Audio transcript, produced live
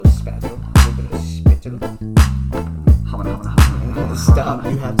to. Stop.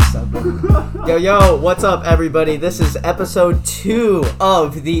 You have to stop. Yo, what's up, everybody? This is episode 2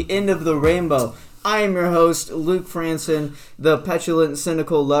 of The End of the Rainbow. I am your host, Luke Franson, the petulant,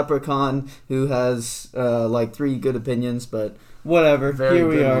 cynical leprechaun who has, 3 good opinions, but whatever. Very here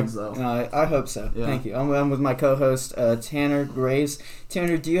we good are. ones, though. I hope so. Yeah. Thank you. I'm with my co-host, Tanner Graves.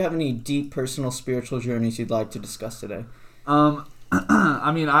 Tanner, do you have any deep personal spiritual journeys you'd like to discuss today?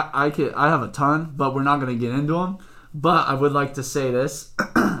 I mean, I have a ton, but we're not going to get into them. But I would like to say this.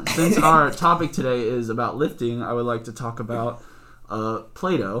 Since our topic today is about lifting, I would like to talk about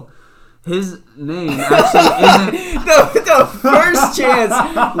Plato. His name actually isn't... the first chance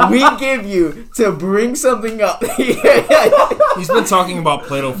we give you to bring something up. He's been talking about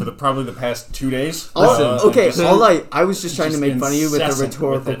Plato for probably the past 2 days. I was just trying to make fun of you with a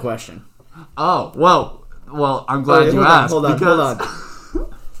rhetorical question. Oh, well, I'm glad you asked. Hold on.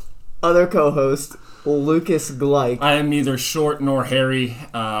 Other co-host, Lucas Gleich. I am neither short nor hairy.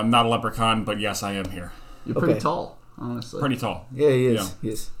 I'm not a leprechaun, but yes, I am here. You're pretty tall, honestly. Pretty tall. Yeah, he is. Yeah. He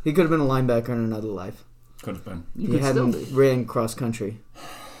is. He could have been a linebacker in another life. Could have been. He hadn't ran cross country.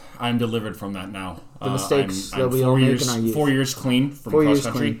 I'm delivered from that now. The mistakes that we 4 all years, make in our youth. 4 years clean from cross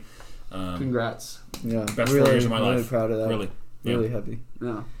country. Congrats. Yeah, best 4 years of my life. Really proud of that. Really happy.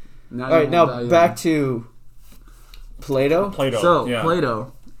 Yeah. All right, now back to Plato.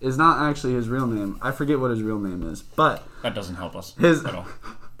 Plato is not actually his real name. I forget what his real name is, but that doesn't help us at all.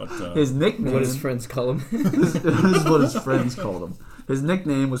 But his nickname, what his friends call him. This is what his friends called him. His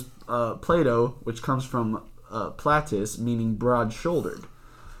nickname was Plato, which comes from platus, meaning broad-shouldered.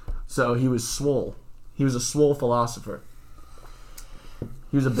 So he was swole. He was a swole philosopher.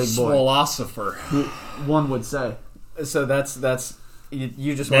 He was a big boy. Swolosopher. One would say. So that's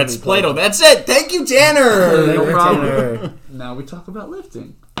you just. That's Plato. That's it. Thank you, Tanner. No problem. Now we talk about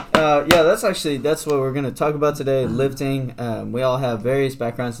lifting. That's what we're going to talk about today, lifting. We all have various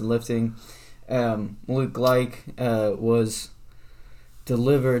backgrounds in lifting. Luke Gleich was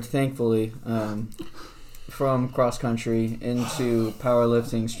delivered, thankfully, from cross-country into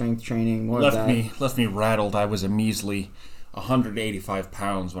powerlifting, strength training, more of that. Left me rattled. I was a measly 185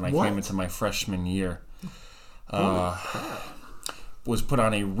 pounds when I came into my freshman year. Was put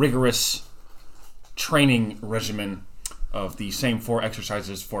on a rigorous training regimen of the same 4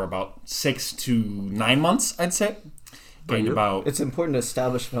 exercises for about 6 to 9 months, I'd say. It's important to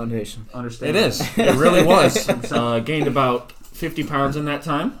establish a foundation. Understand? It is. It really was. Gained about 50 pounds in that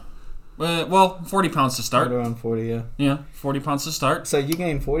time. 40 pounds to start. Right around 40, yeah. Yeah, 40 pounds to start. So you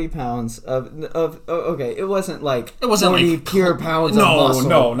gained 40 pounds it wasn't like 40 pure pounds of muscle.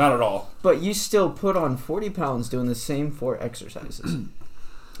 No, not at all. But you still put on 40 pounds doing the same 4 exercises.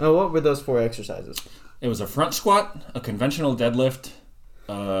 What were those 4 exercises? It was a front squat, a conventional deadlift,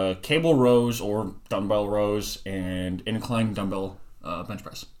 cable rows or dumbbell rows, and incline dumbbell bench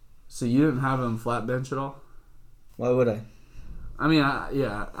press. So you didn't have him flat bench at all? Why would I? I mean, I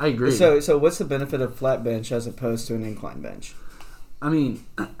agree. So what's the benefit of flat bench as opposed to an incline bench? I mean,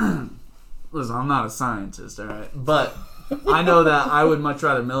 listen, I'm not a scientist, all right? But I know that I would much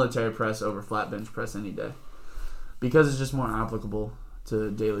rather military press over flat bench press any day because it's just more applicable to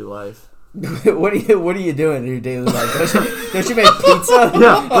daily life. What are you doing in your daily life? Don't you make pizza?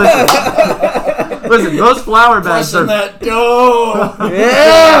 Yeah, listen, those flour bags are that dough.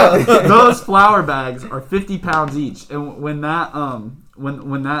 Yeah, those flour bags are 50 pounds each, and when that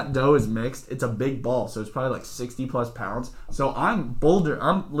that dough is mixed, it's a big ball, so it's probably like 60 plus pounds. So I'm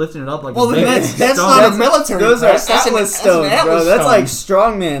lifting it up like a big that's stone. not a military. Those press. are Atlas stones, bro. That's like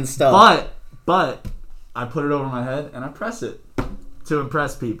strongman stuff. But I put it over my head and I press it to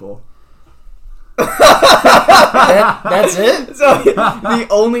impress people. That's it? So the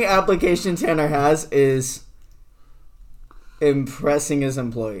only application Tanner has is impressing his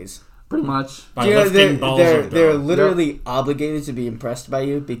employees. Pretty much. By lifting balls of dough. They're literally obligated to be impressed by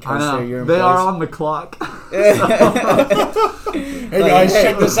you because they're your employees. They are on the clock. Hey guys,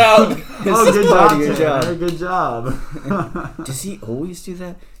 check this out. Good job. Does he always do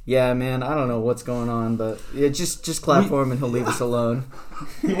that? Yeah, man, I don't know what's going on, but yeah, just clap for him and he'll leave us alone.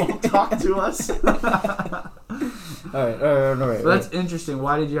 He won't talk to us. All right. But that's interesting.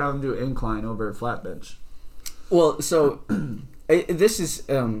 Why did you have him do incline over a flat bench? Well, so this is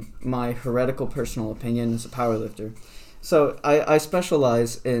my heretical personal opinion as a powerlifter. So I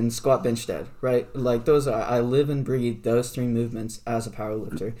specialize in squat, bench, dead, right? Like I live and breathe those 3 movements as a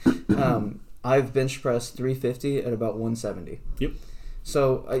powerlifter. I've bench pressed 350 at about 170. Yep.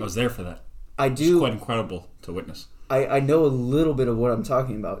 So I was there for that. I do. It's quite incredible to witness. I know a little bit of what I'm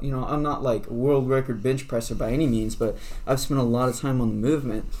talking about. You know, I'm not like world record bench presser by any means, but I've spent a lot of time on the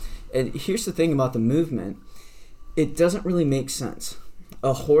movement. And here's the thing about the movement. It doesn't really make sense.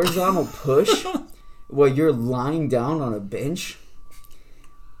 A horizontal push while you're lying down on a bench.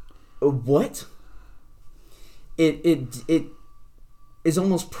 What? It is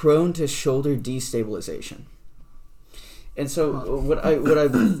almost prone to shoulder destabilization. And so what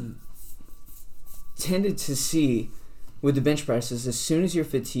I've tended to see with the bench press is as soon as you're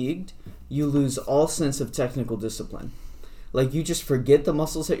fatigued, you lose all sense of technical discipline. Like, you just forget the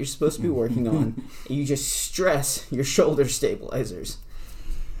muscles that you're supposed to be working on, and you just stress your shoulder stabilizers.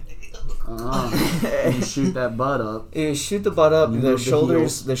 You shoot that butt up. You shoot the butt up, You the move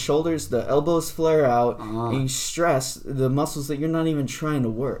the shoulders, the elbows flare out, Uh-huh. and you stress the muscles that you're not even trying to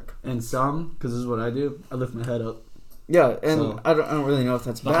work. And some, because this is what I do, I lift my head up. Yeah, and So- I don't really know if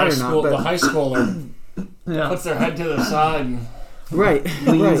that's The bad or not, but high schooler Yeah. puts their head to the side and right,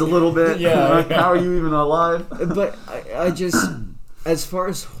 Leans right. a little bit. Yeah, Like, yeah. how are you even alive? But I just, as far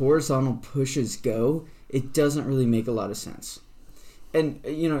as horizontal pushes go, it doesn't really make a lot of sense. And,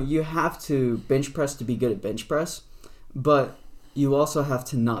 you know, you have to bench press to be good at bench press, but you also have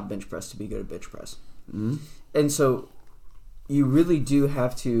to not bench press to be good at bench press. Mm-hmm. And so you really do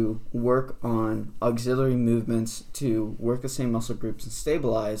have to work on auxiliary movements to work the same muscle groups and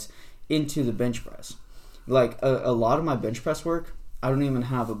stabilize into the bench press. Like, a lot of my bench press work, I don't even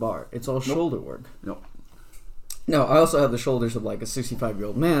have a bar. It's all shoulder work. Nope. No, I also have the shoulders of like a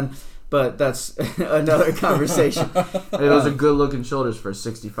 65-year-old man, but that's another conversation. Hey, those are good looking shoulders for a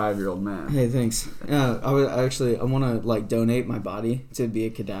 65-year-old man. Hey, thanks. I want to like donate my body to be a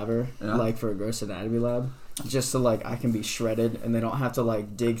cadaver, Yeah. like for a gross anatomy lab, just so like I can be shredded and they don't have to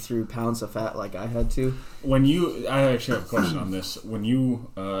like dig through pounds of fat like I had to. I actually have a question on this. When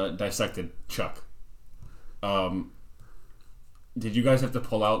you dissected Chuck, did you guys have to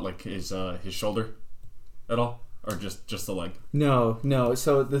pull out like his shoulder at all, or just the leg? No.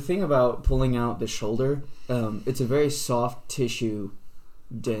 So the thing about pulling out the shoulder, it's a very soft tissue,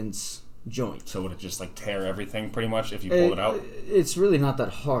 dense joint. So would it just like tear everything pretty much if you pulled it out? It's really not that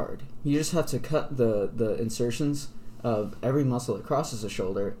hard. You just have to cut the insertions of every muscle that crosses the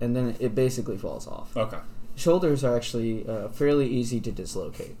shoulder, and then it basically falls off. Okay. Shoulders are actually fairly easy to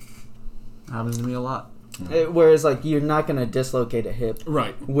dislocate. Happens to me a lot. Whereas, like, you're not going to dislocate a hip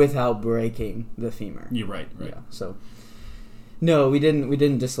Right. without breaking the femur. You're right. Yeah. So, no, we didn't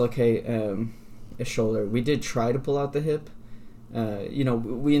dislocate a shoulder. We did try to pull out the hip.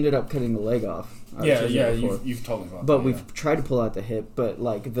 We ended up cutting the leg off. Yeah. You've told me about But that. we've tried to pull out the hip, but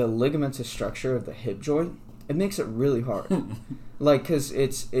like the ligamentous structure of the hip joint, it makes it really hard. Like, cause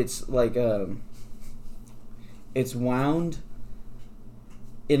it's like it's wound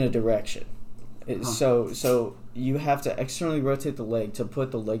in a direction. So you have to externally rotate the leg to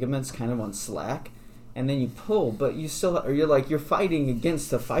put the ligaments kind of on slack, and then you pull. But you're fighting against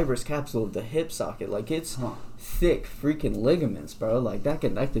the fibrous capsule of the hip socket. Like, it's thick freaking ligaments, bro. Like, that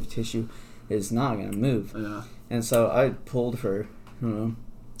connective tissue is not gonna move. Yeah. And so I pulled for,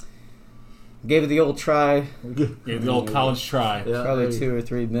 gave it the old try. Yeah, the old college try. Yeah. Probably 2 or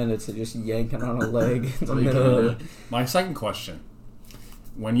 3 minutes of just yanking on a leg in the all you can middle do. of it. My second question: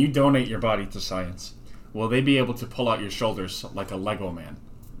 when you donate your body to science, will they be able to pull out your shoulders like a Lego man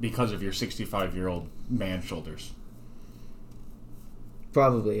because of your 65-year-old man shoulders?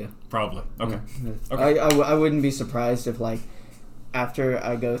 Probably, yeah. Probably. Okay. Yeah. Okay. I wouldn't be surprised if, like, after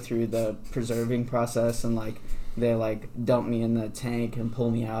I go through the preserving process and, like, they, like, dump me in the tank and pull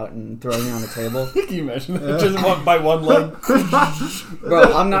me out and throw me on the table. Can you imagine that? Just one by one leg.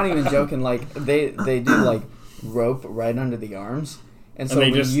 Bro, I'm not even joking. Like, they do, like, rope right under the arms. And so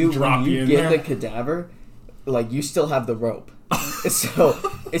they when just you drop you in get there? the cadaver, like, you still have the rope. So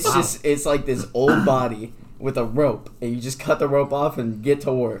it's it's like this old body with a rope, and you just cut the rope off and get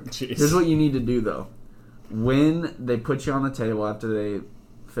to work. Jeez. Here's what you need to do, though. When they put you on the table after they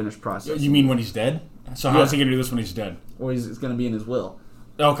finish processing. You mean when he's dead? So how's he gonna do this when he's dead? Or it's going to be in his will.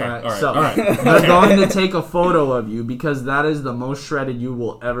 Okay. Alright, All right. so- All right. They're going to take a photo of you because that is the most shredded you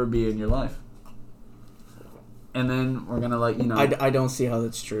will ever be in your life. And then we're going to let you know. I don't see how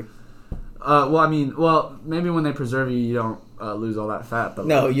that's true. Maybe when they preserve you, you don't lose all that fat. But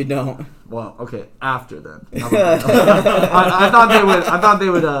No, you don't. Well, okay, after then. I thought they would. I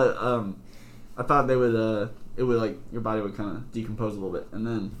thought they would. It would, like, your body would kind of decompose a little bit, and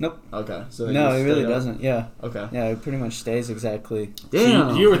then. Nope. Okay, so they No, just it really stay up. doesn't. Yeah. Okay. Yeah, it pretty much stays exactly.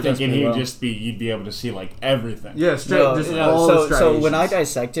 Damn. So you were That's thinking pretty you'd well. be able to see like everything. Yeah, straight. No, just no, all so the so when I striations.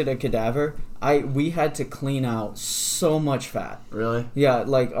 dissected a cadaver, we had to clean out so much fat. Really? Yeah,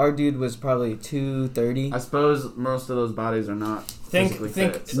 like our dude was probably 230. I suppose most of those bodies are not physically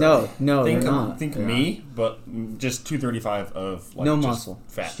think fit. So. No, think you're not. think Yeah. me, but just 235 of like No just muscle.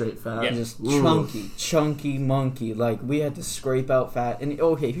 fat. Straight fat. Yeah. Just Ooh. chunky monkey. Like we had to scrape out fat. And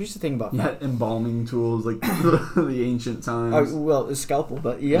okay, here's the thing about Yeah, fat. embalming tools like the ancient times. Well, a scalpel,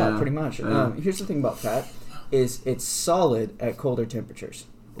 but yeah, Yeah. pretty much. Yeah. Here's the thing about fat is it's solid at colder temperatures.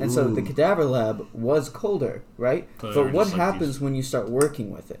 And so the Ooh. cadaver lab was colder, right? So they But were what just like happens these- when you start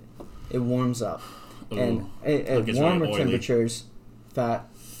working with it? It warms up. And Ooh. at Like it's really warmer oily. temperatures,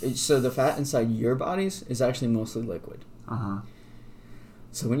 so the fat inside your bodies is actually mostly liquid. Uh-huh.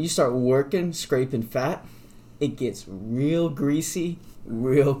 So when you start working, scraping fat, it gets real greasy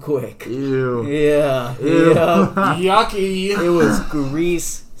real quick. Ew. Yeah. Ew. Yeah. Yucky. It was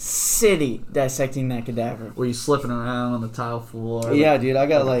Grease City dissecting that cadaver. Were you slipping around on the tile floor? Yeah, dude, I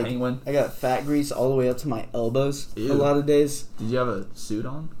got like a like penguin? I got fat grease all the way up to my elbows Ew. a lot of days. Did you have a suit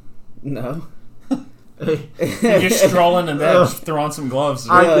on? No. Hey, You're just strolling and then just throw on some gloves.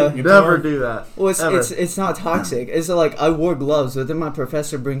 I Yeah. could You never throw- do that. Well, Ever. it's not toxic. It's like I wore gloves, but then my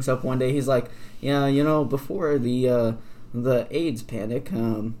professor brings up one day. He's like, "Yeah, before the AIDS panic,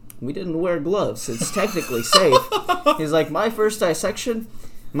 we didn't wear gloves. It's technically safe." He's like, "My first dissection,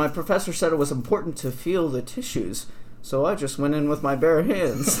 my professor said it was important to feel the tissues, so I just went in with my bare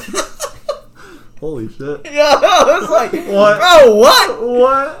hands." Holy shit. Yeah, I was like, What? "Bro, what?"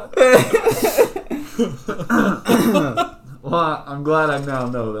 What? Well, I'm glad I now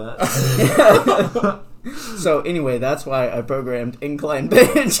know that. So anyway, that's why I programmed incline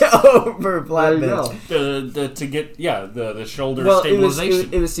bench over flat There you bench. go. to get the shoulder Well, stabilization.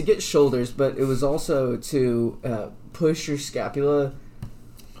 it was to get shoulders, but it was also to push your scapula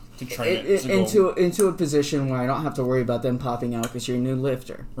to train it to go- into a position where I don't have to worry about them popping out because you're a new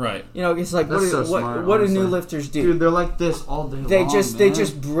lifter. right. It's like That's so what smart, do new honestly. lifters do? Dude, they're like this all day they long, they man.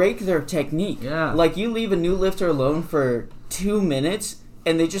 just break their technique. Yeah. Like you leave a new lifter alone for 2 minutes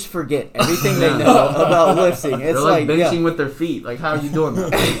and they just forget everything they know about lifting. It's They're like benching yeah. with their feet. Like, how are you doing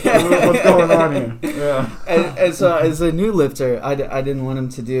that? What's going on here? Yeah. And so as a new lifter, I didn't want him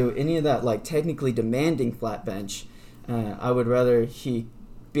to do any of that like technically demanding flat bench. I would rather he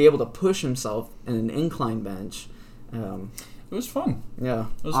be able to push himself in an incline bench. It was fun. Yeah.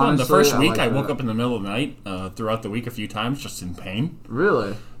 It was fun. The Honestly, first I week, like I woke that. up in the middle of the night throughout the week a few times, just in pain.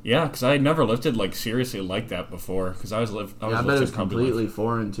 Really? Yeah, because I had never lifted like seriously like that before. Because I was Yeah, I bet lifting it's completely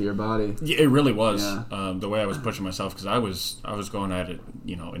foreign to your body. Yeah, it really was. Yeah. The way I was pushing myself, because I was going at it,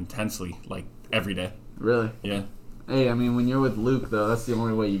 intensely, like every day. Really? Yeah. Hey, I mean, when you're with Luke, though, that's the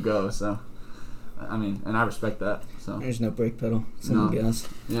only way you go, so. I mean, and I respect that, so. There's no brake pedal. Some No. gas.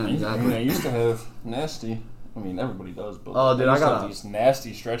 Yeah, I exactly. used to have nasty. I mean, everybody does, but Oh, dude, I used to got have a- these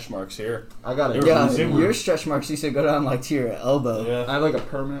nasty stretch marks here. I got They it. were Yeah, from your stretch marks used to go down like to your elbow. I have like a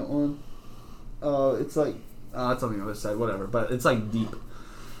permanent one. It's like, it's on the other side, whatever, but it's like deep.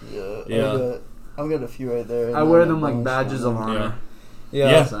 Yeah. I've got a few right there. I wear them like badges of honor. Yeah.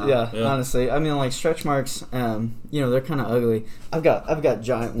 Yeah, Yeah. yeah, honestly, I mean, like stretch marks. They're kind of ugly. I've got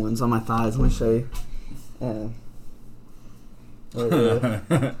giant ones on my thighs. Let me show you.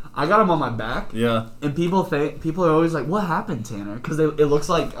 I got them on my back, Yeah. and people are always like, "What happened, Tanner?" Because it looks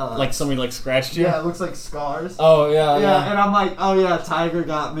like Like somebody like scratched you. yeah, it looks like scars. Oh yeah. Yeah, and I'm like, "Oh yeah, Tiger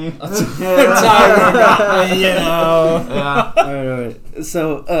got me." Yeah. All right.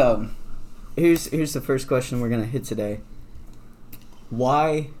 So, here's the first question we're gonna hit today.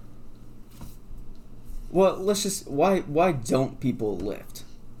 Why? Well, why don't people lift?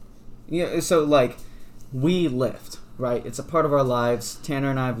 Yeah. So like, we lift, right? It's a part of our lives. Tanner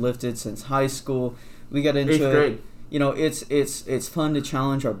and I have lifted since high school. We got into 8th grade. It's fun to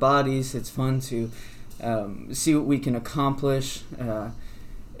challenge our bodies. It's fun to see what we can accomplish.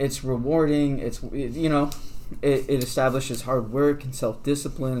 It's rewarding. It establishes hard work and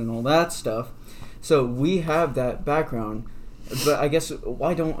self-discipline and all that stuff. So we have that background. But I guess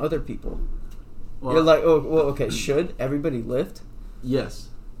why don't other people? Well, You're like, oh, well, okay. Should everybody lift? yes,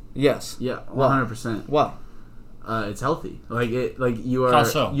 Yes. yeah, Why? 100%. Why? It's healthy. Like you are How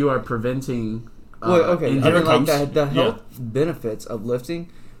so? you are preventing. Well, okay. I injury. mean, like comes- the health benefits of lifting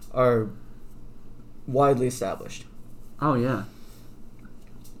are widely established. Oh yeah.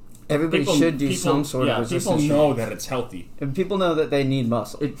 Everybody should do some sort of resistance people training. know that it's healthy. And people know that they need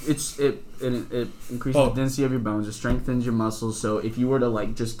muscle. It increases Oh. the density of your bones. It strengthens your muscles. So if you were to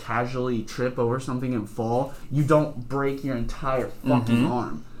like just casually trip over something and fall, you don't break your entire fucking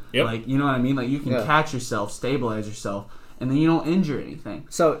arm. Yep. Like, you know what I mean? Like, you can Yeah. catch yourself, stabilize yourself, and then you don't injure anything.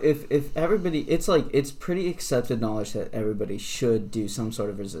 So if everybody, it's pretty accepted knowledge that everybody should do some sort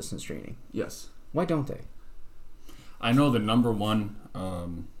of resistance training. Yes. Why don't they? I know the number one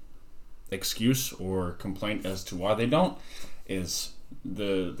excuse or complaint as to why they don't is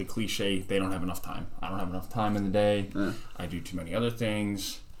the cliche, they don't have enough time. I don't have enough time in the day. Yeah. I do too many other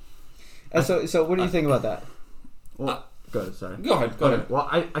things. So what do you think about that? Well, go ahead, sorry. Go ahead. Well,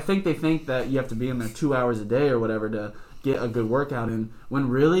 I think they think that you have to be in there 2 hours a day or whatever to get a good workout in, when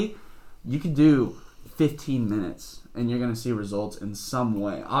really you could do 15 minutes and you're going to see results in some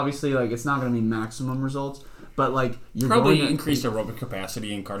way. Obviously, like, it's not going to be maximum results, but like you're Probably going to increase aerobic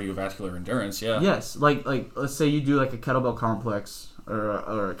capacity and cardiovascular endurance. Yeah. Yes, like let's say you do like a kettlebell complex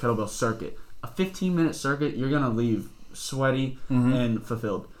or a kettlebell circuit. A 15-minute circuit, you're going to leave sweaty and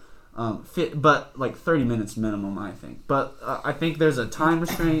fulfilled. Fit, but like 30 minutes minimum, I think. But I think there's a time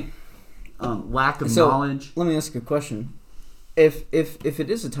restraint, lack of knowledge. Let me ask you a question. If it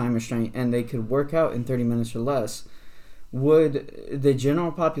is a time restraint and they could work out in 30 minutes or less, would the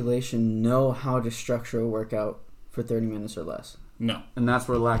general population know how to structure a workout for 30 minutes or less? No. And that's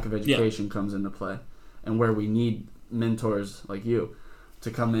where lack of education comes into play, and where we need mentors like you to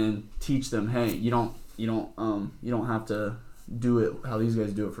come in, teach them, hey, you don't have to do it how these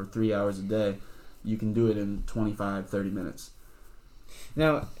guys do it for 3 hours a day. You can do it in 25, 30 minutes.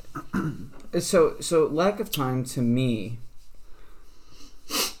 Now, so lack of time to me,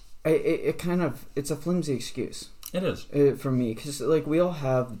 it's a flimsy excuse. It is. For me, because like we all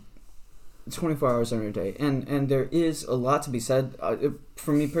have 24 hours in our day, and there is a lot to be said.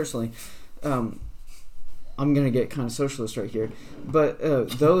 For me personally, I'm gonna get kind of socialist right here, but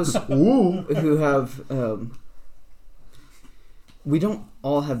those who have, we don't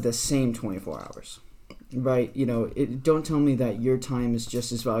all have the same 24 hours, right? You know, don't tell me that your time is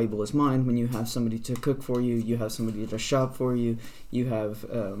just as valuable as mine when you have somebody to cook for you, you have somebody to shop for you, you have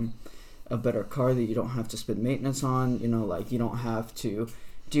a better car that you don't have to spend maintenance on, you know, like you don't have to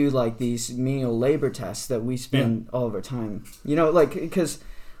do like these menial labor tasks that we spend all of our time, you know, like, because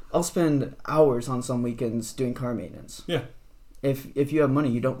I'll spend hours on some weekends doing car maintenance. Yeah. If you have money,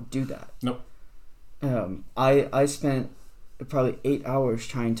 you don't do that. Nope. I spent probably 8 hours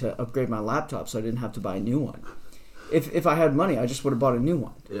trying to upgrade my laptop so I didn't have to buy a new one. If I had money, I just would have bought a new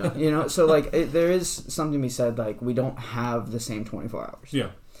one. Yeah. You know, so like there is something to be said, like we don't have the same 24 hours.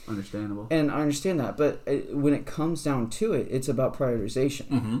 Yeah. Understandable. And I understand that, but when it comes down to it, it's about prioritization.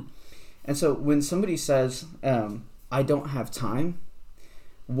 Mm-hmm. And so when somebody says, I don't have time,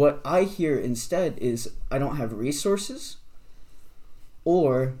 what I hear instead is I don't have resources,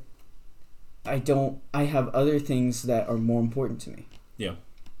 or I have other things that are more important to me. Yeah.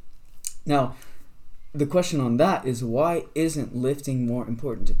 Now, the question on that is, why isn't lifting more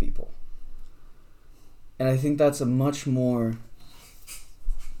important to people? And I think that's a much more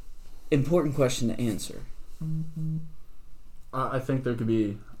important question to answer. I think there could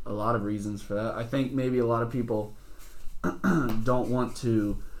be a lot of reasons for that. I think maybe a lot of people don't want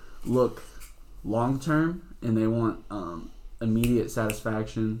to look long term, and they want immediate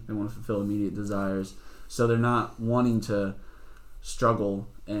satisfaction. They want to fulfill immediate desires, so they're not wanting to struggle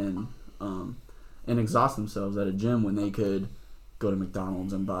and exhaust themselves at a gym when they could go to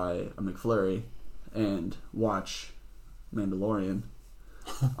McDonald's and buy a McFlurry and watch Mandalorian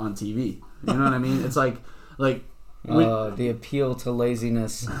on TV. You know what I mean? It's like the appeal to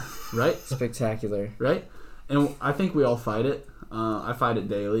laziness, right? Spectacular, right? And I think we all fight it. I fight it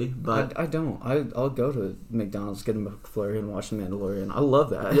daily, but I don't. I'll go to McDonald's, get a McFlurry, and watch The Mandalorian. I love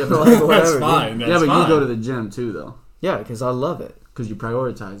that. Yeah, but like, that's fine. But fine. you go to the gym too, though. Yeah, because I love it. Because you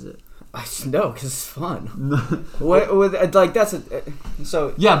prioritize it. No, because it's fun. Like that's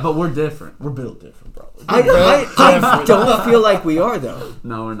so. Yeah, but we're different. We're built different, bro. I don't feel like we are though.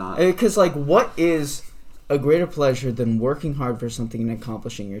 No, we're not. Because like, what is a greater pleasure than working hard for something and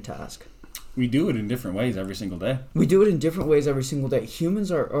accomplishing your task? We do it in different ways every single day. We do it in different ways every single day.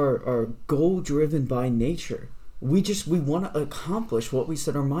 Humans are goal driven by nature. We want to accomplish what we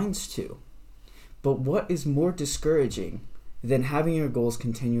set our minds to. But what is more discouraging than having your goals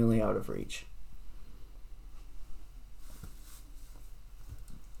continually out of reach?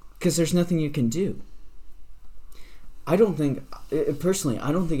 Because there's nothing you can do. Personally,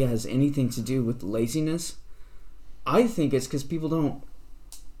 I don't think it has anything to do with laziness. I think it's because people don't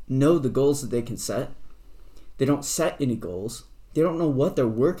know the goals that they can set. They don't set any goals. They don't know what they're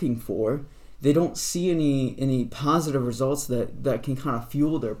working for. They don't see any positive results that can kind of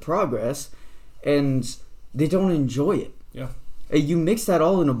fuel their progress, and they don't enjoy it. Yeah. You mix that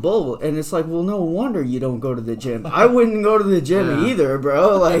all in a bowl, and it's like, well, no wonder you don't go to the gym. I wouldn't go to the gym either,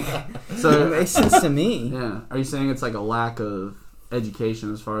 bro. Like, so it makes sense to me. Yeah. Are you saying it's like a lack of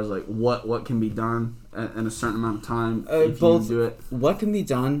education as far as like what can be done in a certain amount of time if both, you do it? What can be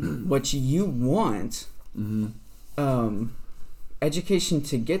done, what you want, education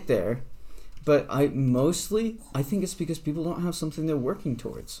to get there, but I think it's because people don't have something they're working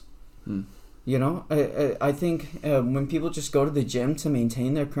towards. You know, I think when people just go to the gym to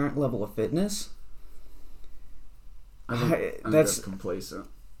maintain their current level of fitness, I think that's complacent.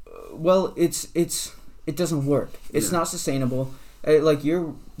 Well, it doesn't work. It's not sustainable. Like,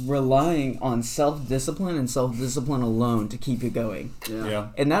 you're relying on self-discipline and self-discipline alone to keep you going. Yeah.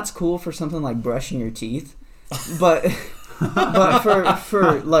 And that's cool for something like brushing your teeth. But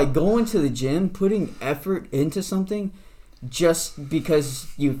for like going to the gym, putting effort into something just because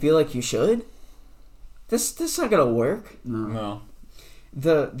you feel like you should, this not gonna work. No.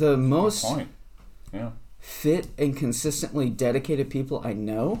 The most Good point. Yeah. fit and consistently dedicated people I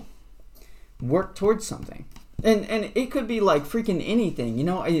know work towards something. And it could be like freaking anything, you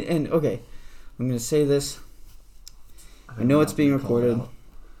know. Okay, I'm gonna say this. I know it's being recorded.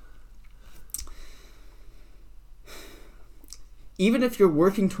 Even if you're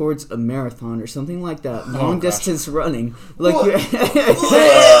working towards a marathon or something like that, long distance running, like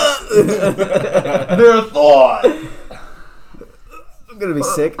Marathon. I'm gonna be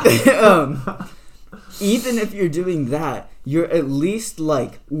sick. Even if you're doing that, you're at least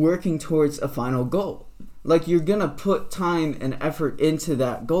like working towards a final goal. Like, you're gonna put time and effort into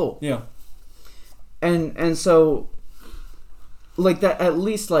that goal. Yeah. And so, like, that at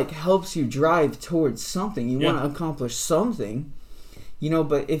least like helps you drive towards something. You want to accomplish something, you know.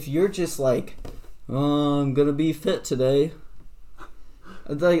 But if you're just like, oh, I'm gonna be fit today,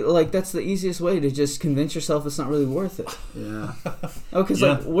 like that's the easiest way to just convince yourself it's not really worth it. Yeah. Oh, because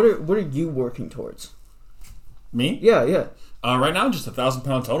like, what are you working towards? Me? Yeah. Right now, just 1,000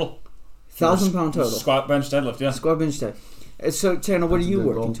 pound total. 1,000 pound total. Squat, bench, deadlift. Yeah. Squat, bench, dead. So, Tanner, what are you a good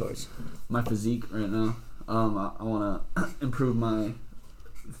working goal. towards? My physique right now. I want to improve my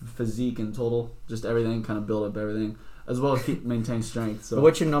physique in total, just everything, kind of build up everything, as well as maintain strength. So,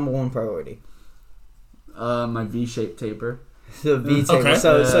 What's your number one priority? my V-shaped taper. The V taper. Okay.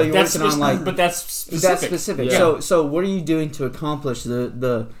 So you're That's working on like but that's specific. that's specific. Yeah. So what are you doing to accomplish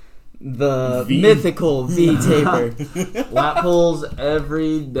the V. mythical V taper? Lat pulls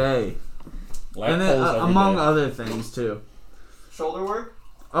every day, Lat and then pulls every among day. other things too. Shoulder work.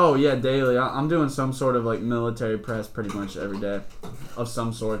 Oh yeah, daily. I'm doing some sort of like military press pretty much every day, of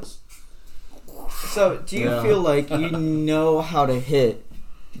some sorts. So do you Yeah. feel like you know how to hit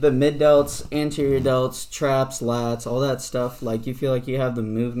the mid delts, anterior delts, traps, lats, all that stuff? Like, you feel like you have the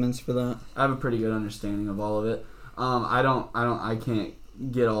movements for that? I have a pretty good understanding of all of it. I can't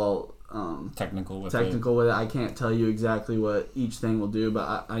get all technical with technical with it. I can't tell you exactly what each thing will do,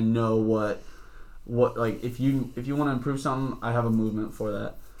 but I know what like if you want to improve something, I have a movement for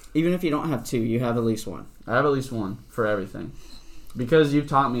that. Even if you don't have two, you have at least one. I have at least one for everything, because you've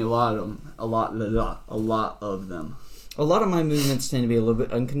taught me a lot of them. A lot of them. A lot of my movements tend to be a little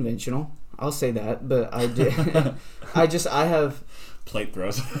bit unconventional. I'll say that, but I do. I have. plate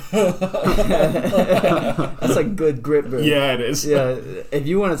throws. That's a good grip move. Yeah, it is. Yeah, if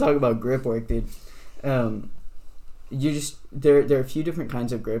you want to talk about grip work, dude, you just there are a few different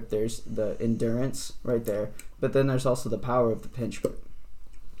kinds of grip. There's the endurance right there, but then there's also the power of the pinch grip.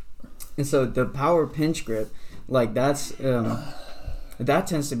 And so the power pinch grip, like that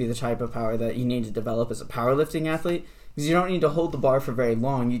tends to be the type of power that you need to develop as a powerlifting athlete, because you don't need to hold the bar for very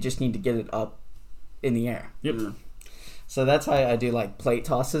long. You just need to get it up in the air. Yep. Yeah. So that's how I do like plate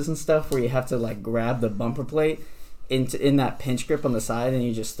tosses and stuff, where you have to like grab the bumper plate in that pinch grip on the side, and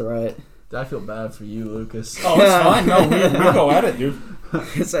you just throw it. I feel bad for you, Lucas. Oh, it's fine. No, we go at it, dude.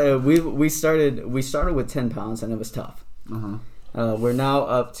 So we started with 10 pounds, and it was tough. Uh-huh. We're now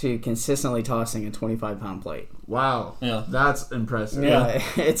up to consistently tossing a 25-pound plate. Wow. Yeah. That's impressive. Yeah.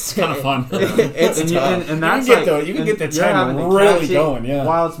 It's Kind of fun. It's And tough. that's You can get like, you can get the you're having time to really catch it going. Yeah.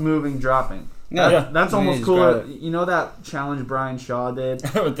 while it's moving, dropping. No, Yeah. That's You almost just grab cool. You know that challenge Brian Shaw did?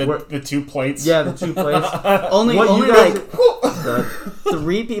 With Where- the 2 plates. Yeah, the 2 plates. Only What you like guys-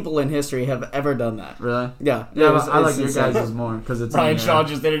 3 people in history have ever done that. Really? Yeah. Yeah, it was- but I like it's your insane. guys' more because it's Brian in there. Shaw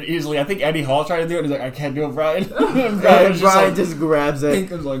just did it easily. I think Eddie Hall tried to do it. He's like, I can't do it, Brian. And And Brian Brian just grabs it.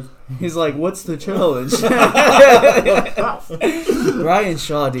 was like, He's like, "What's the challenge?" Brian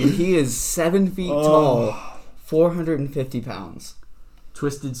Shaw, dude, he is 7 feet tall, 450 pounds.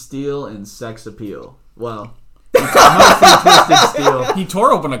 Twisted Steel and Sex Appeal. Well, mostly Twisted Steel. he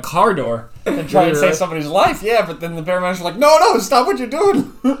tore open a car door to try and save somebody's life. Yeah, but then the paramedics were like, no, stop what you're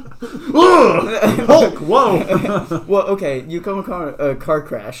doing. Hulk, whoa. Well, okay, you come across a car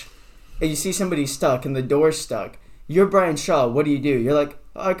crash, and you see somebody stuck, and the door's stuck. You're Brian Shaw. What do? You're like,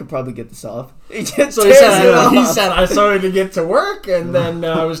 oh, I could probably get this off. He just So he tears it said, off. I started to get to work, and then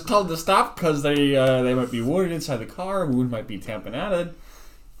I was told to stop because they might be wounded inside the car. A wound might be tamponaded.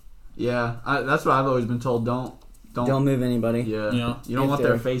 Yeah, that's what I've always been told. Don't move anybody. Yeah. Yeah. You don't If want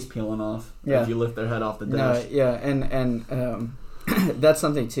their they're- face peeling off Yeah. if you lift their head off the No, dash. yeah, and that's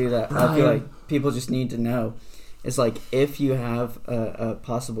something too that I feel Brian. like people just need to know. It's like if you have a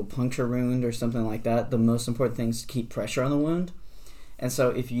possible puncture wound or something like that, the most important thing is to keep pressure on the wound. And so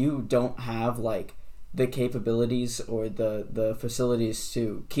if you don't have like the capabilities or the facilities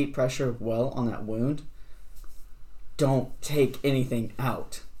to keep pressure well on that wound, don't take anything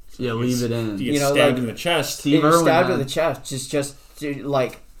out. Yeah, leave it in. You get You know, stabbed like- in the chest. Steve If you're Irwin, stabbed in man. the chest, just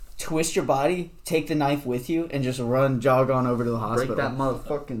like twist your body, take the knife with you, and just jog on over to the hospital. Break that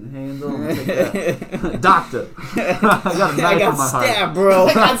motherfucking handle and take that. Doctor. I got a knife I got in my heart. stabbed, bro.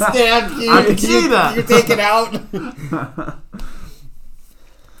 I got stabbed. I can see that. You take it out.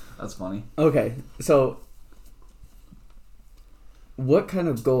 That's funny. Okay, so what kind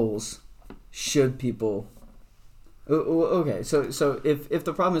of goals should people? Okay, so if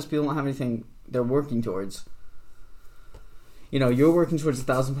the problem is people don't have anything they're working towards, you're working towards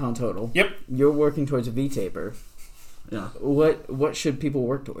 1,000-pound total. Yep. You're working towards a V-taper. Yeah. What should people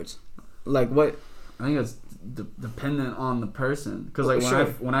work towards? Like what? I think it's dependent on the person. Because like Sure.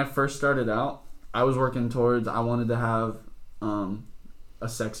 when I first started out, I was working towards, I wanted to have a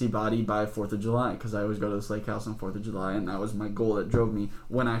sexy body by 4th of July. Because I always go to this lake house on 4th of July. And that was my goal that drove me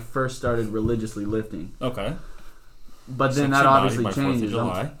when I first started religiously lifting. Okay. But then Sexy that body obviously by 4th of changes.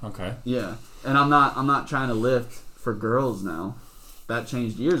 July. Okay. Yeah. And I'm not trying to lift for girls now. That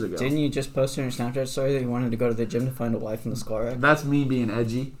changed years ago. Didn't you just post on your Snapchat story that you wanted to go to the gym to find a wife in the skull rack? That's me being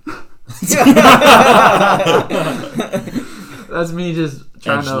edgy. That's me just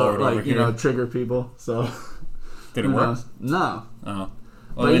trying to Edgelord over here. trigger people. So Did it who work? knows? No. Oh.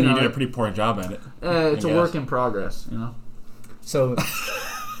 But, Well, then you you know, did a pretty poor job at it. It's I a guess. work in progress, So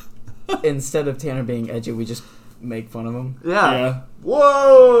instead of Tanner being edgy, we just make fun of him. Yeah.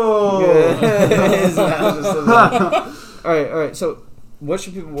 Whoa. His mouth is so bad. All right. So, what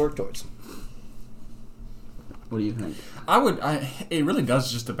should people work towards? What do you think? It really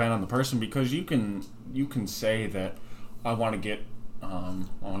does just depend on the person, because you can say that I want to get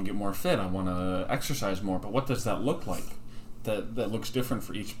more fit, I want to exercise more, but what does that look like? That looks different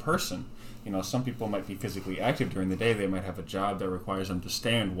for each person. Some people might be physically active during the day. They might have a job that requires them to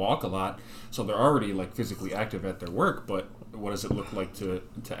stand, walk a lot, so they're already like physically active at their work. But what does it look like to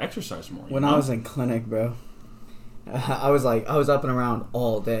exercise more? When I was in clinic, bro, I was up and around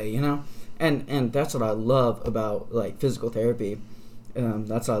all day, and that's what I love about like physical therapy.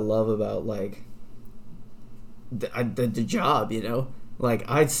 That's what I love about like the job, Like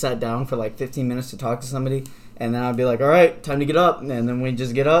I'd sat down for like 15 minutes to talk to somebody, and then I'd be like, "All right, time to get up," and then we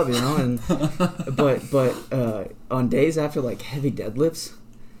just get up, And but on days after like heavy deadlifts,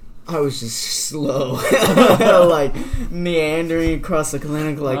 I was just slow, like meandering across the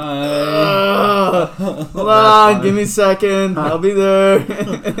clinic, like, hold on, give me a second, I'll be there.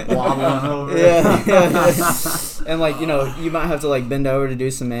 Wobbling over. Yeah. And like, you might have to like bend over to do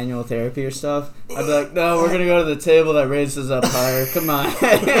some manual therapy or stuff. I'd be like, no, we're gonna go to the table that raises up higher. Come on.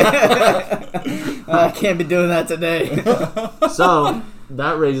 I can't be doing that today. So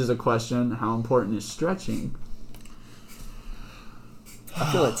that raises a question: how important is stretching?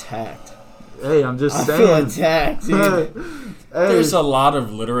 I feel attacked. Hey, I'm just I saying. feel attacked, dude. Hey. There's a lot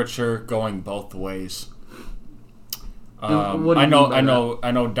of literature going both ways. What do you I know, mean by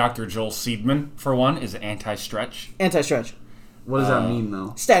I know. Dr. Joel Seedman, for one, is anti-stretch. Anti-stretch. What does that mean,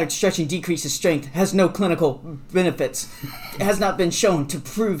 though? Static stretching decreases strength, has no clinical benefits. It has not been shown to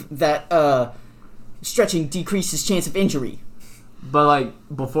prove that stretching decreases chance of injury. But like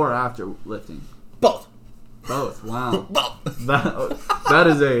before or after lifting? Both. Both. Wow.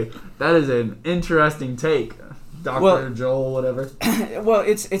 that is an interesting take, Dr. Well- Joel, whatever. Well,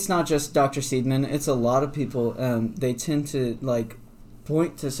 it's not just Dr. Seedman. It's a lot of people. They tend to like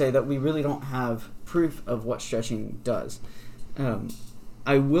point to say that we really don't have proof of what stretching does.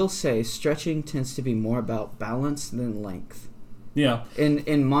 I will say stretching tends to be more about balance than length, Yeah.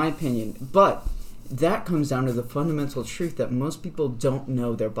 in my opinion. But that comes down to the fundamental truth that most people don't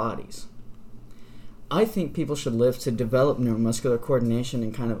know their bodies. I think people should lift to develop neuromuscular coordination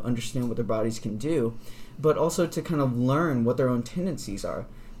and kind of understand what their bodies can do, but also to kind of learn what their own tendencies are.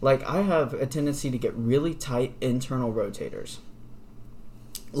 Like, I have a tendency to get really tight internal rotators.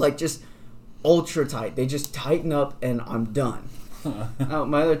 Like, just ultra tight. They just tighten up and I'm done.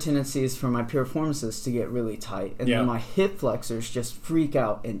 My other tendency is for my piriformis to get really tight, and Yeah. then my hip flexors just freak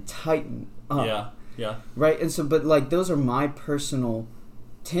out and tighten up. Yeah. Right? And so, but like, those are my personal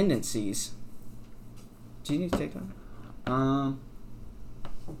tendencies. Do you need to take that? I'll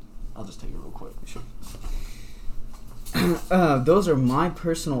just take it real quick. Sure. those are my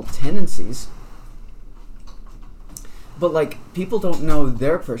personal tendencies. But like people don't know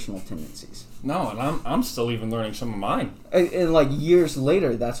their personal tendencies. No, and I'm still even learning some of mine. And like years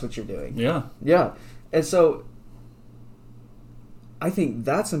later, that's what you're doing. Yeah. Yeah. And so I think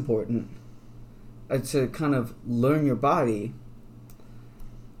that's important to kind of learn your body.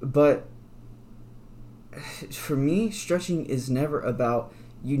 But for me, stretching is never about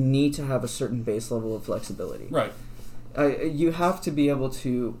you need to have a certain base level of flexibility. Right. You have to be able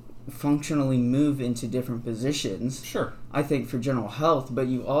to functionally move into different positions. Sure. I think for general health, but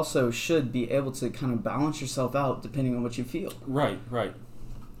you also should be able to kind of balance yourself out depending on what you feel. Right, right.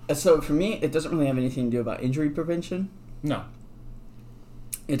 So for me, it doesn't really have anything to do about injury prevention. No.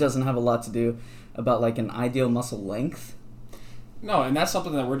 It doesn't have a lot to do about like an ideal muscle length. No, and that's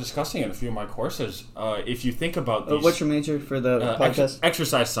something that we're discussing in a few of my courses. If you think about these... What's your major for the podcast?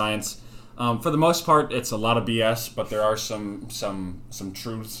 Exercise science. For the most part, it's a lot of BS, but there are some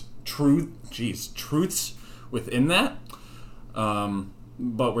truths within that.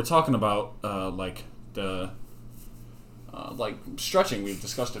 But we're talking about like stretching. We've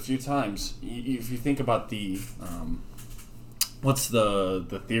discussed a few times. If you think about the what's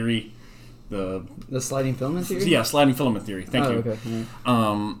the theory? The sliding filament theory? Yeah, sliding filament theory. Thank you. Okay.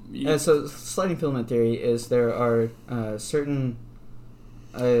 Yeah. So sliding filament theory is there are certain...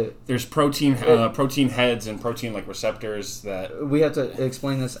 there's protein heads and protein like receptors that... We have to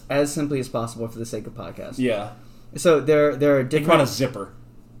explain this as simply as possible for the sake of podcast. Yeah. So there are different... Think about a zipper.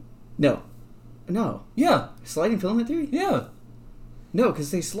 No. Yeah. Sliding filament theory? Yeah. No,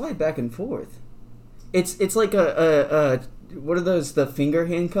 because they slide back and forth. It's like a what are those? The finger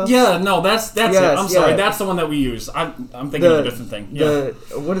handcuffs? Yeah, no, that's yes, it. I'm sorry, yeah. that's the one that we use. I'm thinking of a different thing. Yeah.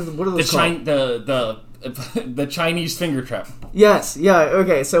 What are those called? The Chinese finger trap. Yes, yeah,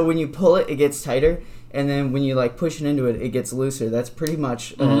 okay. So when you pull it, it gets tighter, and then when you like push it into it, it gets looser. That's pretty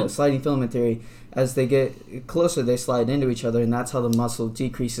much sliding filament theory. As they get closer, they slide into each other, and that's how the muscle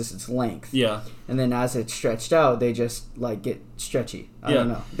decreases its length. Yeah. And then as it's stretched out, they just like get stretchy. I don't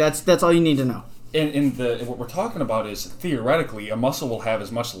know. That's all you need to know. And what we're talking about is theoretically a muscle will have as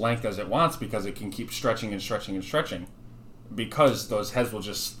much length as it wants because it can keep stretching and stretching and stretching, because those heads will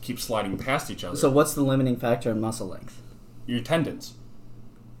just keep sliding past each other. So what's the limiting factor in muscle length? Your tendons.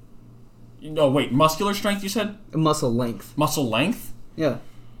 No, wait, muscular strength you said? Muscle length. Muscle length? Yeah.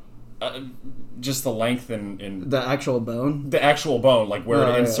 Just the length in the actual bone? The actual bone, like where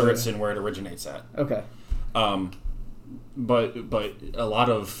it inserts and where it originates at. Okay. But a lot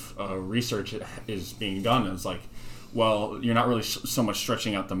of research is being done. And it's like, well, you're not really so much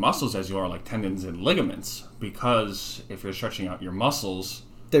stretching out the muscles as you are like tendons and ligaments, because if you're stretching out your muscles,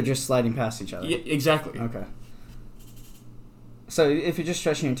 they're just sliding past each other. Yeah, exactly. Okay. So if you're just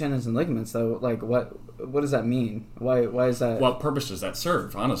stretching your tendons and ligaments, though, like what does that mean? Why is that? What purpose does that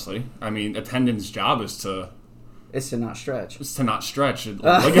serve? Honestly, I mean, a tendon's job is to not stretch. It's to not stretch. A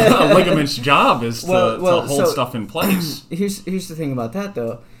ligament's job is to hold stuff in place. Here's the thing about that,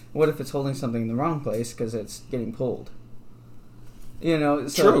 though. What if it's holding something in the wrong place because it's getting pulled? You know,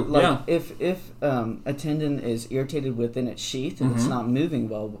 so true. Like, yeah. If a tendon is irritated within its sheath and it's not moving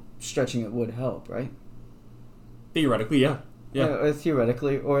well, stretching it would help, right? Theoretically, yeah. Yeah.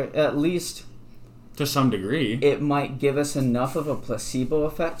 Theoretically, or at least to some degree, it might give us enough of a placebo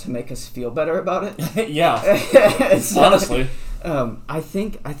effect to make us feel better about it. Yeah. So, honestly, I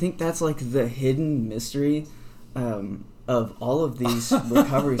think that's like the hidden mystery of all of these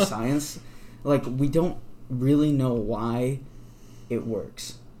recovery science. Like, we don't really know why it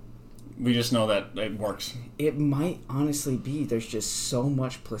works. We just know that it works. It might honestly be there's just so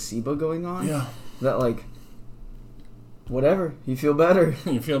much placebo going on. Yeah. That like, whatever, you feel better.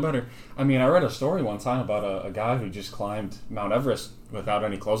 You feel better. I mean, I read a story one time about a guy who just climbed Mount Everest without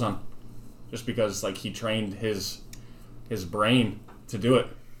any clothes on, just because like he trained his brain to do it.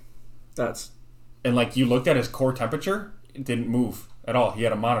 And like you looked at his core temperature, it didn't move at all. He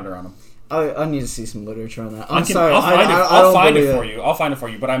had a monitor on him. I need to see some literature on that. I'll find it for you. I'll find it for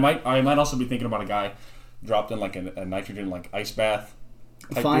you. But I might also be thinking about a guy dropped in like a nitrogen like ice bath.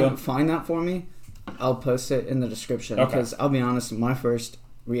 Find that for me. I'll post it in the description because I'll be honest, my first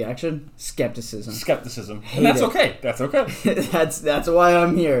reaction, skepticism. And that's okay. That's okay. that's why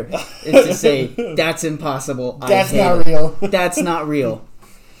I'm here, is to say that's impossible. That's not real. That's not real.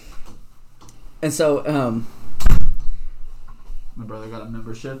 And so my brother got a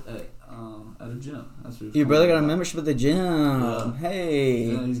membership at a gym. That's what your brother got a membership at the gym. Yeah. Hey.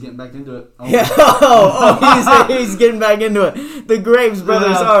 Yeah, he's getting back into it. Oh. Yeah. He's getting back into it. The Graves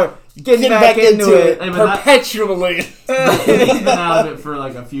brothers are getting back into it. Hey, but perpetually. he's been out of it for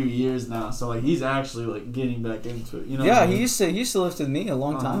like a few years now, so like he's actually like getting back into it. You know? Yeah, what I he mean? used to lift with me a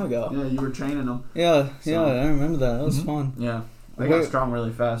long time ago. Yeah, you were training him. Yeah, So- I remember that. That was fun. Yeah, they Wait. got strong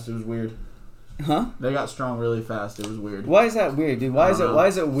really fast. It was weird. Huh? They got strong really fast. It was weird. Why is that weird, dude? I don't know. Why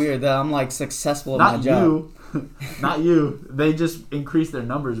is it weird that I'm like successful at Not my job? you, not you. They just increased their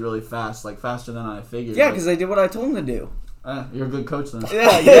numbers really fast, like faster than I figured. Yeah, Like, because they did what I told them to do. you're a good coach then.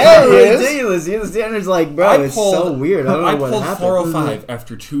 Yeah, he is. ridiculous. The standard's like, bro, it's so weird. I don't know I what pulled happened. 405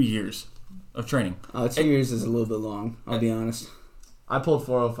 after 2 years of training. 2 years is a little bit long. I'll be honest. I pulled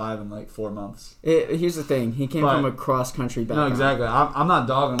 405 in like 4 months. Here's the thing. He came But- from a cross country No, background. exactly. I'm not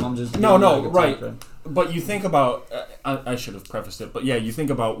dogging him. I'm just No, giving you, like, a right. time frame. But you think about, I should have prefaced it, but yeah, you think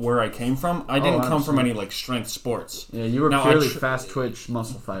about where I came from. I didn't I come from understand. any like strength sports. Yeah, you were Now, purely I fast twitch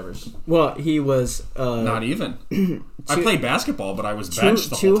muscle fibers. Well, he was Not even. I Two- played basketball, but I was benched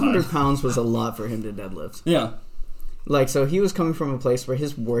the whole 200 time. pounds was a lot for him to deadlift. Yeah, Like, so he was coming from a place where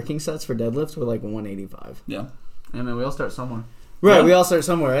his working sets for deadlifts were like 185. yeah. Hey man, we all start somewhere. Right, Yeah. we all start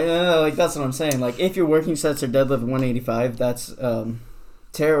somewhere. Right? Like, that's what I'm saying. Like, if your working sets are deadlift 185, that's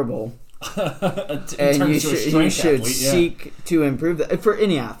terrible. And you should seek to improve that for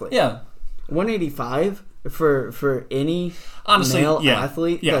any athlete. Yeah, 185 for any honestly, male yeah.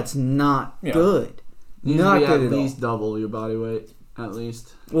 athlete, Yeah. that's not Yeah. good. You Not need to be good at at all. least double your body weight, at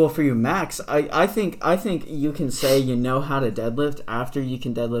least. Well, for you, Max, I think you can say you know how to deadlift after you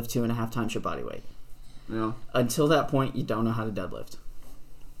can deadlift 2.5 times your body weight. Yeah. Until that point, you don't know how to deadlift.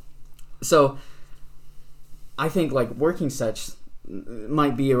 So, I think like working sets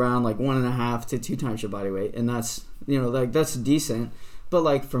might be around like 1.5 to 2 times your body weight, and that's like that's decent. But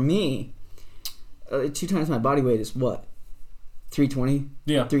like for me, 2 times my body weight is what, 320,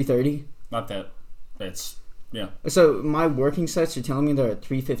 Yeah, 330. not that. It's yeah. So my working sets, you're telling me they're at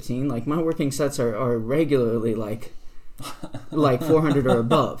 315? Like my working sets are regularly like 400 or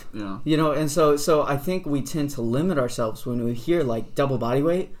above. Yeah. And so I think we tend to limit ourselves when we hear like double body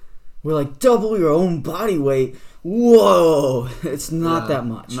weight. We're like, double your own body weight. Whoa, it's not Yeah. that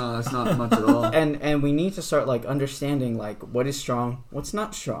much. No, it's not much at all. And we need to start like understanding like what is strong, what's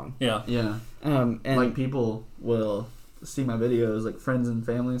not strong. Yeah. Yeah. And Like people will see my videos, like friends and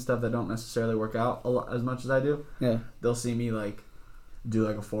family and stuff that don't necessarily work out a lot, as much as I do. yeah, They'll see me like do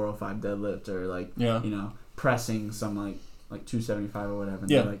like a 405 deadlift or like Yeah. pressing some like 275 or whatever.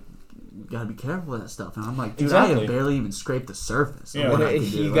 And Yeah. they're like, you gotta be careful with that stuff. And I'm like, dude, I Exactly. have barely even scraped the surface. of Yeah. what I can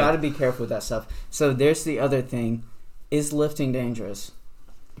do. you Like, got to be careful with that stuff. So there's the other thing: is lifting dangerous?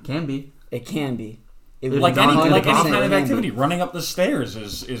 it can be. It can be. It If Like Not any 100% kind of can be. activity, running up the stairs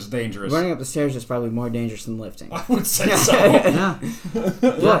is dangerous. Running up the stairs is probably more dangerous than lifting. I would say so. Yeah.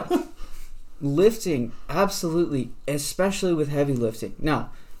 But lifting, absolutely, especially with heavy lifting. Now,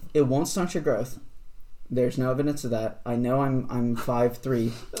 it won't stunt your growth. There's no evidence of that. I know I'm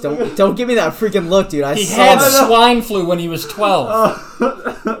 5'3". Don't give me that freaking look, dude. I He saw had that. swine flu when he was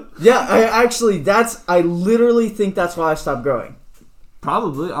 12. Yeah, I literally think that's why I stopped growing.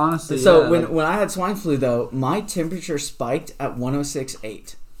 Probably, honestly. So yeah, when I had swine flu though, my temperature spiked at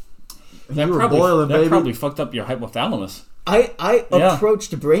 106.8. you were boiling, that baby. probably fucked up your hypothalamus. I Yeah.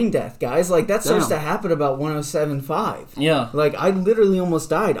 approached brain death, guys. Like that starts Damn. to happen about 107.5. Yeah. Like I literally almost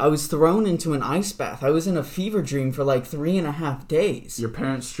died. I was thrown into an ice bath. I was in a fever dream for like 3.5 days. Your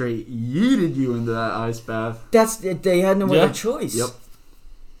parents straight yeeted you into that ice bath. They had no Yeah. other choice. Yep.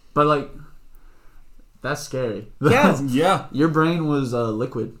 But like, that's scary. Yeah. Yeah. Your brain was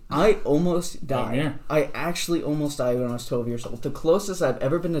liquid. I almost died. yeah. I actually almost died when I was 12 years old. The closest I've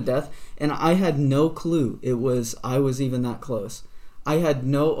ever been to death, and I had no clue I was even that close. I had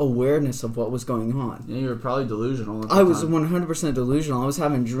no awareness of what was going on. Yeah, you were probably delusional. At the I was time. 100% delusional. I was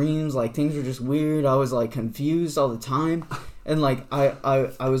having dreams, like things were just weird. I was like confused all the time. And like I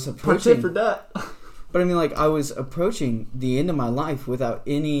was Push approaching it for that. But I mean, like, I was approaching the end of my life without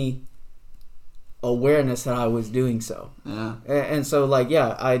any awareness that I was doing so. Yeah. And so, like,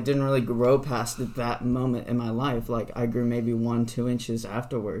 yeah, I didn't really grow past that moment in my life. Like, I grew maybe 1-2 inches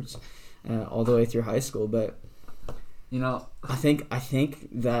afterwards, all the way through high school. But You know, I think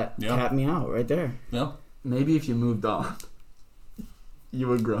that Yeah. capped me out right there. Yeah. maybe if you moved on, you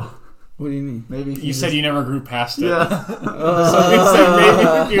would grow. What do you mean? Maybe if You said you never grew past it. Yeah. So you said maybe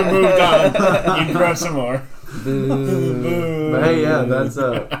if you moved on, you'd grow some more. Boo. But hey, yeah, that's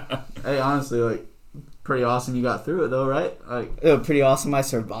hey, honestly, like, pretty awesome. You got through it though, right? Like, Pretty awesome. I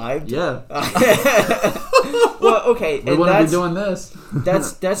survived. yeah, Well, okay. we and wouldn't be that's- doing this.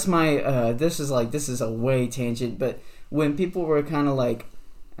 that's my this is a way tangent, but when people were kind of like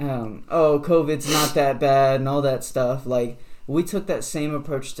oh, COVID's not that bad and all that stuff, like we took that same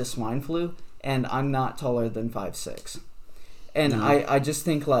approach to swine flu, and I'm not taller than 5'6". And I just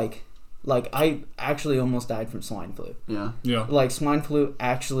think like I actually almost died from swine flu. Yeah. Yeah. Like swine flu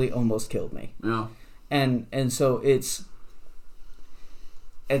actually almost killed me. Yeah. And so it's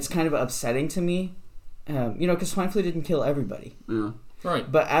kind of upsetting to me, because swine flu didn't kill everybody. Yeah.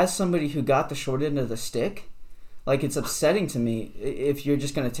 Right. But as somebody who got the short end of the stick, like it's upsetting to me if you're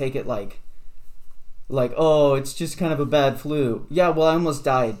just gonna take it like oh, it's just kind of a bad flu. Yeah, well, I almost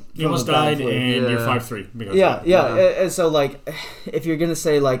died. You almost died, and you're 5'3". Because Yeah. And so like, if you're gonna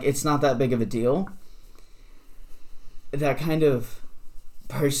say like it's not that big of a deal, that kind of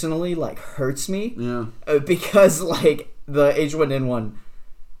personally like hurts me. Yeah. Because like the H1N1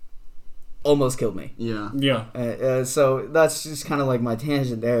 almost killed me. Yeah. Yeah. So that's just kind of like my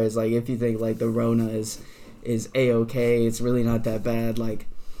tangent there. Is like if you think like the Rona is A-okay, it's really not that bad. Like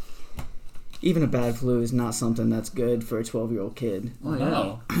even a bad flu is not something that's good for a 12-year-old kid. Oh,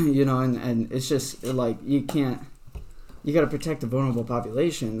 yeah. No. And it's just like you got to protect the vulnerable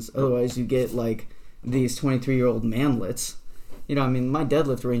populations. Otherwise you get like these 23-year-old manlets. I mean, my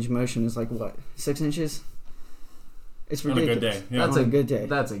deadlift range of motion is like what, 6 inches? It's ridiculous. On a good day. Yeah. That's a good day.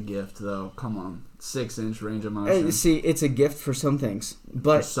 That's a gift, though. Come on, 6-inch range of Hey, motion. see, it's a gift for some things,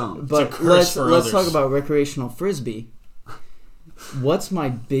 but For some. but It's a curse for let's talk others. about recreational frisbee. What's my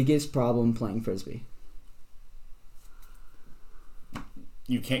biggest problem playing frisbee?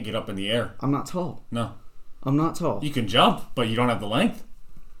 You can't get up in the air. I'm not tall. No. I'm not tall. You can jump, but you don't have the length.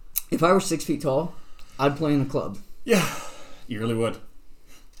 If I were 6 feet tall, I'd play in a club Yeah. You really would.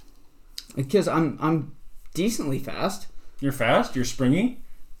 because I'm decently fast, You're fast. You're springy.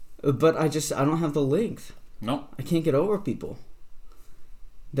 but I don't have the length. No. I can't get over people.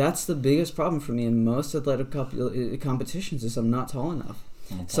 That's the biggest problem for me in most athletic competitions is I'm not tall enough.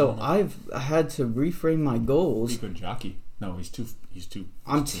 So I've had to reframe my goals. He's a good jockey. No, he's too.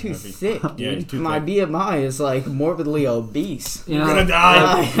 I'm he's too heavy. thick. Dude. Yeah, he's too My thick. BMI is like morbidly obese. You know, You're gonna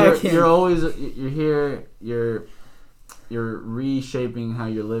die. You're always you're here. You're reshaping how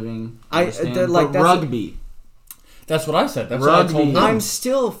you're living. Understand? like, But that's rugby. That's what I said. That's what I told Rugby. him. I'm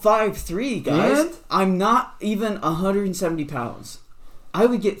still 5'3", guys. And? I'm not even 170 pounds. I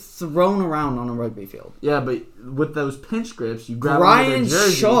would get thrown around on a rugby field. Yeah, but with those pinch grips, you grab Brian onto their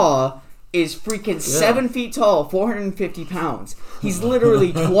jersey. Shaw is freaking 7 feet tall, 450 pounds. He's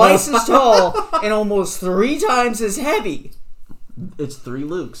literally twice as tall and almost 3 times as heavy. It's 3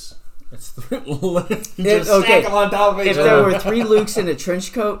 Lukes. It's just okay, stack them on top of each If other. there were 3 Lukes in a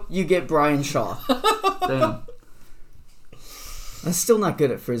trench coat, you get Brian Shaw. Damn. I'm still not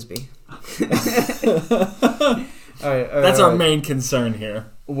good at frisbee. All right, That's our main concern here.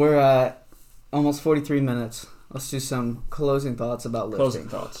 We're at almost 43 minutes. Let's do some closing thoughts about lifting. Closing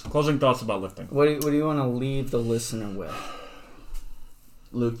thoughts. Closing thoughts about lifting. What do you want to leave the listener with?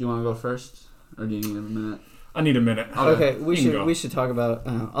 Luke, you want to go first, or do you need a minute? I need a minute. Okay, You can go. we should talk about.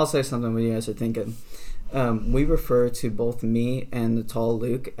 I'll say something when you guys are thinking. We refer to both me and the tall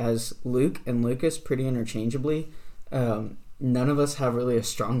Luke as Luke and Lucas pretty interchangeably. None of us have really a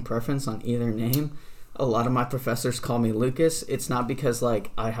strong preference on either name. A lot of my professors call me Lucas. It's not because like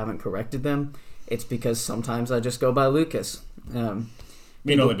I haven't corrected them. It's because sometimes I just go by Lucas.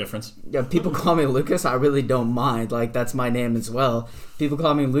 We know the difference. Yeah, people call me Lucas. I really don't mind. Like that's my name as well. People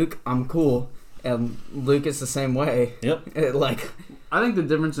call me Luke. I'm cool. And Lucas the same way. Yep. I think the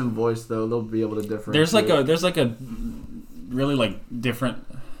difference in voice, though, they'll be able to differentiate. There's like a really like different.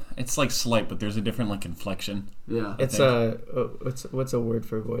 It's like slight, but there's a different like inflection. Yeah. It's what's a word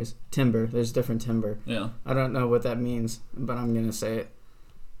for voice? Timbre. There's different timbre. Yeah. I don't know what that means, but I'm gonna say it.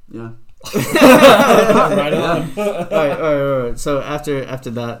 Yeah. Right on. All right. So after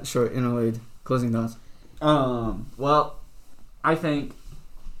that short interlude, closing thoughts. Well, I think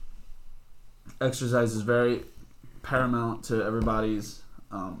exercise is very paramount to everybody's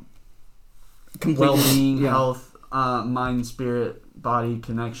well-being, Yeah. health, mind, spirit, body,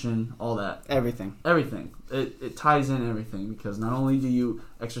 connection, all that. Everything. Everything. It ties in everything because not only do you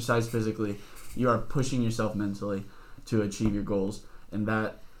exercise physically, you are pushing yourself mentally to achieve your goals, and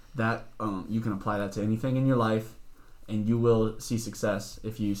that you can apply that to anything in your life, and you will see success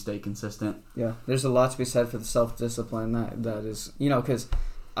if you stay consistent. Yeah. There's a lot to be said for the self-discipline that is, because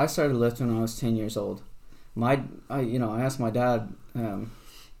I started lifting when I was 10 years old. I asked my dad.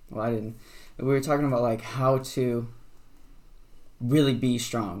 I didn't. We were talking about like how to really be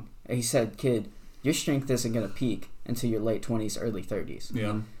strong. And he said, "Kid, your strength isn't gonna peak until your late 20s, early 30s.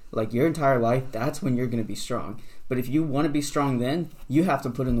 Yeah. Like your entire life, that's when you're gonna be strong. But if you want to be strong, then you have to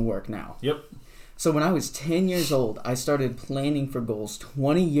put in the work now." Yep. So when I was 10 years old, I started planning for goals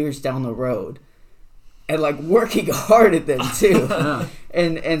 20 years down the road. and like working hard at them too. Yeah.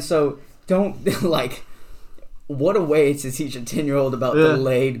 And so don't like. What a way to teach a 10-year-old about Yeah.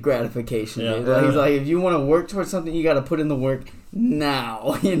 delayed gratification. Yeah. Dude. Like, he's like, if you want to work towards something, you got to put in the work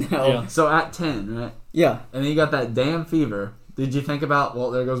now. You know. Yeah. So at 10, right? Yeah. And then you got that damn fever. Did you think about, well,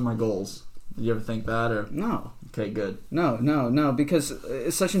 there goes my goals? Did you ever think that? Or No. okay, good. No. Because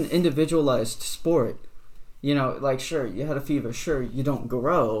it's such an individualized sport. You know, like, sure, you had a fever. Sure, you don't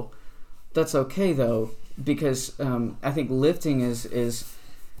grow. That's okay though, because I think lifting is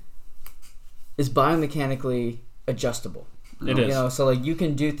biomechanically adjustable. It You is. know, so like you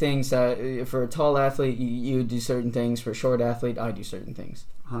can do things that for a tall athlete, you do certain things. For a short athlete, I do certain things.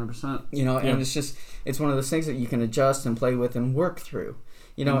 100%. You know, Yeah. and it's one of those things that you can adjust and play with and work through.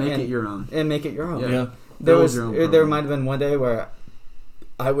 You know, Make it your own. and make it your own. Yeah. Yeah. Build your own There program. might have been one day where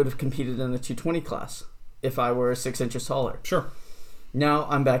I would have competed in the 220 class if I were 6 inches taller. Sure. Now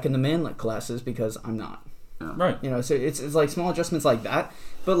I'm back in the manlet classes because I'm not. Right. You know, so it's like small adjustments like that,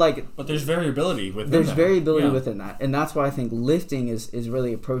 but like But there's variability within there's that. variability Yeah. within that, and that's why I think lifting is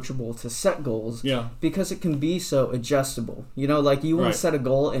really approachable to set goals. Yeah. Because it can be so adjustable. You know, like you want Right. to set a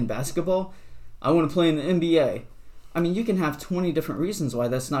goal in basketball. I want to play in the NBA. I mean, you can have 20 different reasons why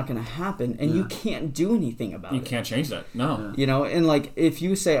that's not going to happen, and you can't do anything about You it. can't change that. No. You know, and like if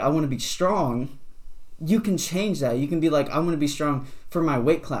you say I want to be strong, you can change that. You can be like, I want to be strong for my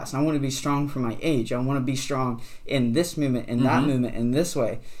weight class. I want to be strong for my age. I want to be strong in this movement, in that movement, in this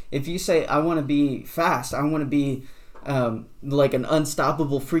way. If you say I want to be fast, I want to be like an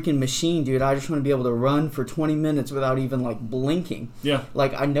unstoppable freaking machine, dude. I just want to be able to run for 20 minutes without even like blinking. Yeah.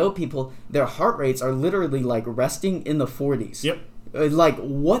 Like I know people, their heart rates are literally like resting in the 40s. Yep. Like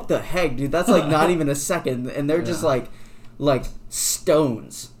what the heck, dude? That's like not even a second, and they're just like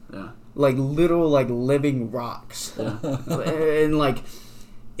stones. Yeah. Like literal like living rocks. And like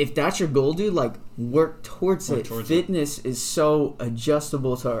if that's your goal, dude, like work towards it. Fitness is so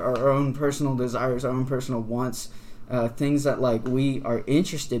adjustable to our own personal desires, our own personal wants, things that like we are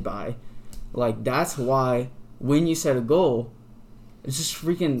interested by. Like that's why when you set a goal, just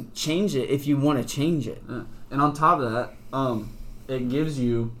freaking change it if you want to change it. Yeah. And on top of that, it gives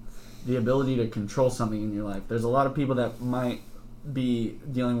you the ability to control something in your life. There's a lot of people that might be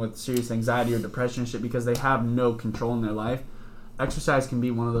dealing with serious anxiety or depression and shit because they have no control in their life. Exercise can be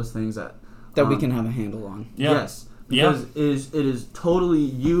one of those things that We can have a handle on. Yeah. Yes, because it is totally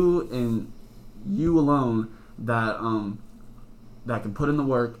you and you alone that that can put in the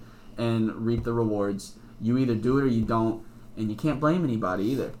work and reap the rewards. You either do it or you don't, and you can't blame anybody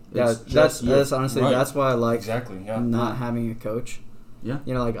either. Yeah, It's just you. that's honestly Right. that's why I like Exactly. Yeah. not having a coach. Yeah.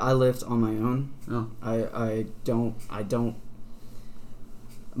 You know, like I lift on my own. Yeah. I don't.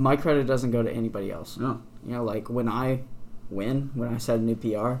 My credit doesn't go to anybody else. Yeah. You know, like when I win, when I set a new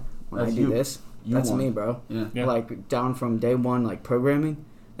PR, when That's I do you. this, You that's won. me, bro. Yeah. Yeah. Like down from day one, like programming,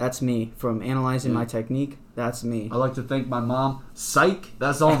 that's me. From analyzing my technique, that's me. I like to thank my mom. Psych,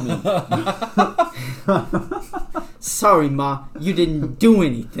 that's all me. Sorry, Ma, you didn't do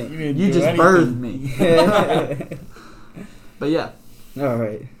anything. You just birthed me. But yeah, All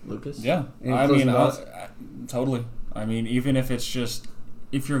right. Lucas. Yeah. Any I closing mean, thoughts? totally. I mean, even if it's just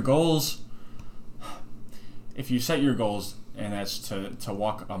if your goals, if you set your goals and that's to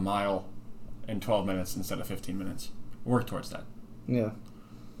walk a mile in 12 minutes instead of 15 minutes, work towards that. Yeah.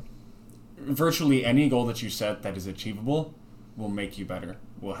 Virtually any goal that you set that is achievable will make you better.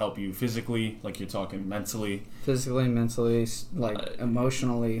 Will help you physically, like you're talking mentally, Physically, mentally, like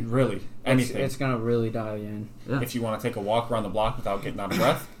emotionally. really anything. It's gonna really dial you in. Yeah. If you want to take a walk around the block without getting out of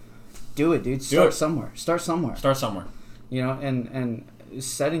breath, Do it, dude. Start it. somewhere. Start somewhere. start somewhere. You know, and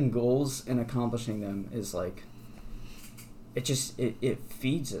setting goals and accomplishing them is like it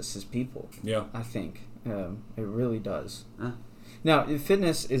feeds us as people. Yeah. I think it really does. Yeah. Now,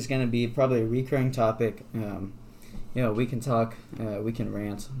 fitness is going to be probably a recurring topic. You know, we can talk, we can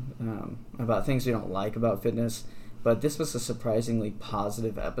rant about things we don't like about fitness, but this was a surprisingly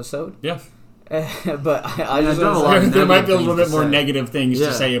positive episode. Yeah. But I Yeah, just don't want a lot to of say, There might be a negative little things bit to more say. negative things Yeah.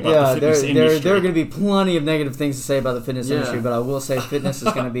 to say about yeah, the fitness industry. there are going to be plenty of negative things to say about the fitness Yeah. industry, but I will say fitness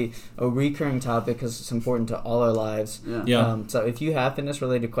is going to be a recurring topic because it's important to all our lives. Yeah. Yeah. So if you have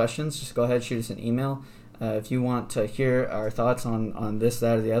fitness-related questions, just go ahead and shoot us an email. If you want to hear our thoughts on this,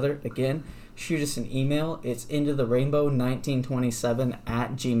 that, or the other, again, shoot us an email. It's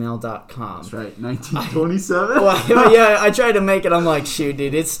intotherainbow1927@gmail.com. That's right. 1927. Well, yeah, I tried to make it. I'm like, shoot,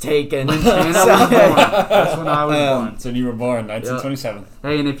 dude, it's taken. And I was born. That's when I was born. So you were born 1927.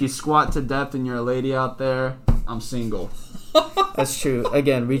 Hey, and if you squat to death and you're a lady out there, I'm single. That's true.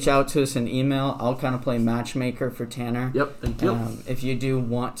 Again, reach out to us in email. I'll kind of play matchmaker for Tanner. Yep, thank you. If you do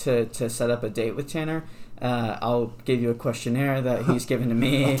want to set up a date with Tanner, I'll give you a questionnaire that he's given to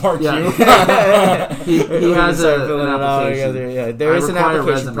me. Part Yeah. you. he has Start an filling it out application. together. Yeah, there I is an require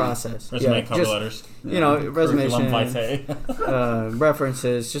application resume. process. Resume, Yeah, cover just, letters, resume, curriculum vitae.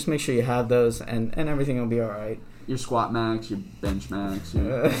 references. Just make sure you have those, and everything will be all right. Your squat max, your bench max.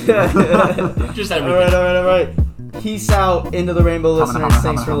 Your, Just All everything. right. Peace out into the rainbow, listeners.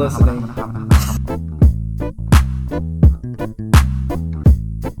 Thanks for listening.